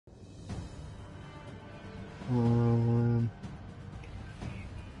Um,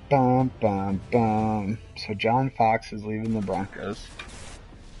 bum, bum, bum. So John Fox is leaving the Broncos.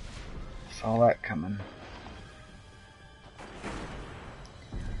 Saw that coming.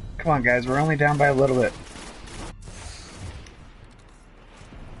 Come on, guys. We're only down by a little bit.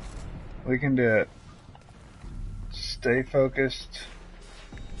 We can do it. Stay focused.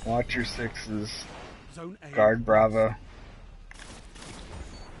 Watch your sixes. Guard Bravo.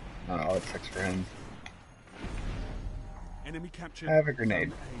 Oh, it's 6 for him. Enemy captured. I have a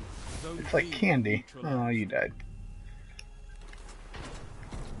grenade. It's like candy. Oh, you died.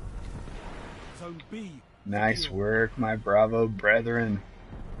 Zone B. Nice work, my Bravo brethren.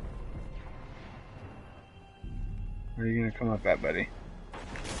 Where are you gonna come up at, buddy?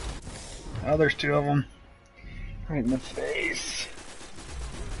 Oh, there's 2 of them. Right in the face.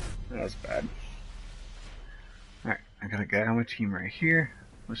 That was bad. Alright, I got a guy on my team right here.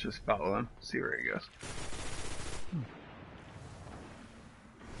 Let's just follow him, see where he goes.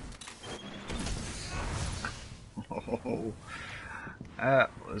 Oh, that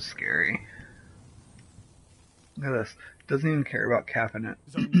was scary. Look at this. Doesn't even care about capping it.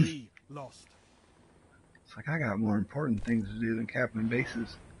 Zone B lost. It's like I got more important things to do than capping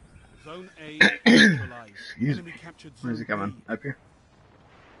bases. Zone A neutralized. Excuse me. Where's he coming? B. Up here?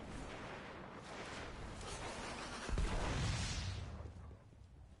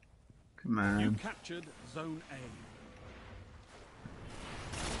 Come on. You captured Zone A.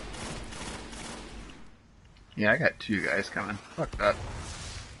 Yeah, I got 2 guys coming. Fuck that.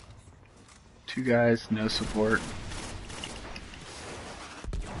 2 guys, no support.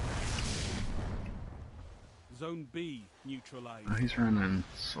 Zone B neutralized. Oh, he's running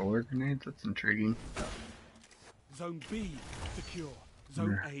solar grenades? That's intriguing. Zone B secure.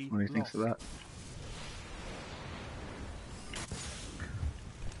 Zone A What do you think of that?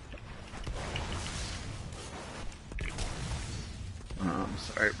 Oh, I'm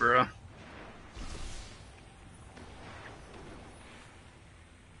sorry, bro.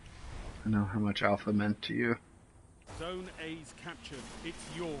 I know how much alpha meant to you. Zone A's captured. It's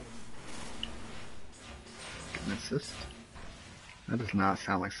yours. An assist? That does not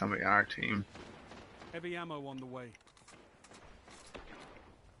sound like somebody on our team. Heavy ammo on the way.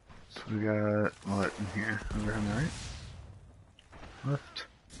 So we got what in here? Over on the right? Left.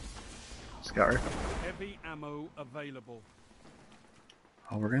 Scout rifle. Heavy ammo available.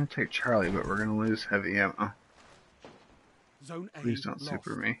 Oh, we're gonna take Charlie, but we're gonna lose heavy ammo. Zone A Please don't lost.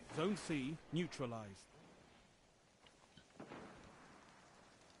 super me. Zone C neutralized.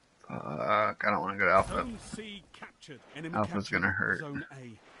 I don't want to go to Alpha. Zone C captured. Enemy Alpha's captured. gonna hurt. Zone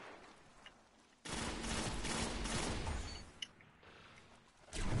A.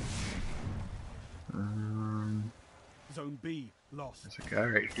 Zone B lost. There's a guy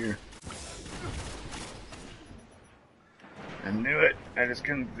right here. I knew it. I just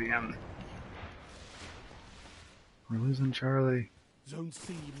couldn't see him. We're losing Charlie. Zone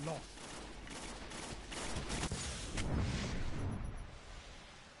C lost.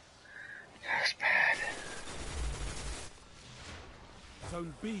 That's bad.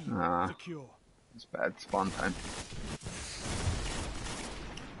 Zone B secure. It's bad spawn time.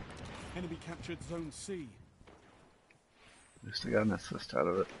 Enemy captured Zone C. At least I got an assist out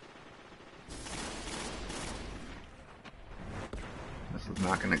of it. This is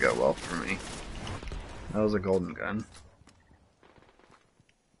not going to go well for me. That was a golden gun.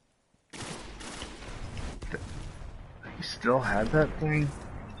 You still had that thing?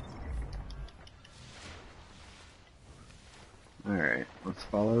 Alright, let's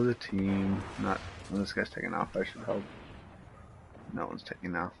follow the team. Not, well, this guy's taking off, I should help. No one's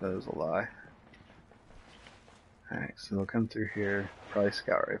taking off, that was a lie. Alright, so they'll come through here. Probably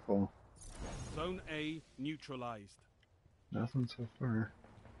scout rifle. Zone A neutralized. Nothing so far.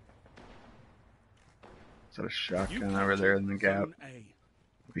 Is that a shotgun over there in the gap? Zone A.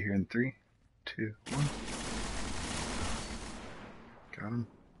 We'll be here in 3, 2, 1. Got him.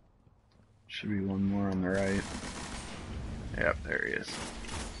 Should be one more on the right. Yep, there he is.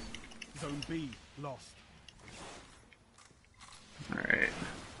 Zone B lost. Alright.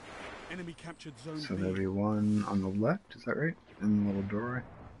 Enemy captured Zone So B. there'll be one on the left, is that right? In the little doorway.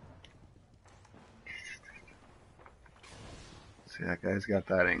 See, that guy's got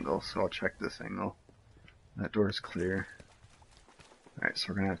that angle, so I'll check this angle. That door's clear. Alright, so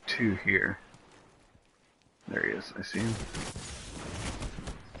we're gonna have 2 here. There he is, I see him.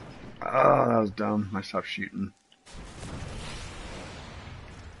 Oh, that was dumb. I stopped shooting.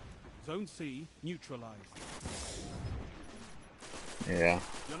 Zone C neutralized. Yeah,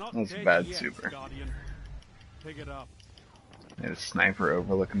 You're not that's a dead bad yet, super. Guardian. Pick it up. They had a sniper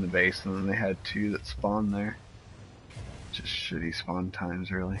overlooking the base, and then they had two that spawned there. Just shitty spawn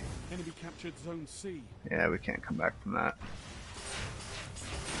times, really. Enemy captured Zone C. Yeah, we can't come back from that.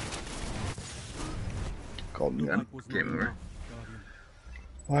 Golden gun. Game over.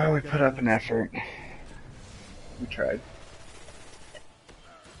 Well, we put up an effort. We tried.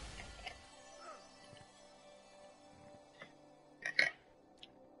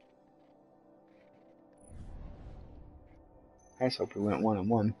 I just hope we went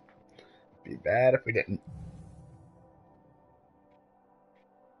 1-1. Be bad if we didn't.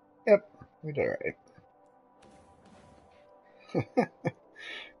 Yep, we did alright.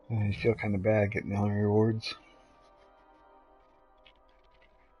 I feel kind of bad getting all the rewards.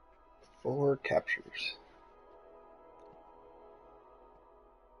 4 captures.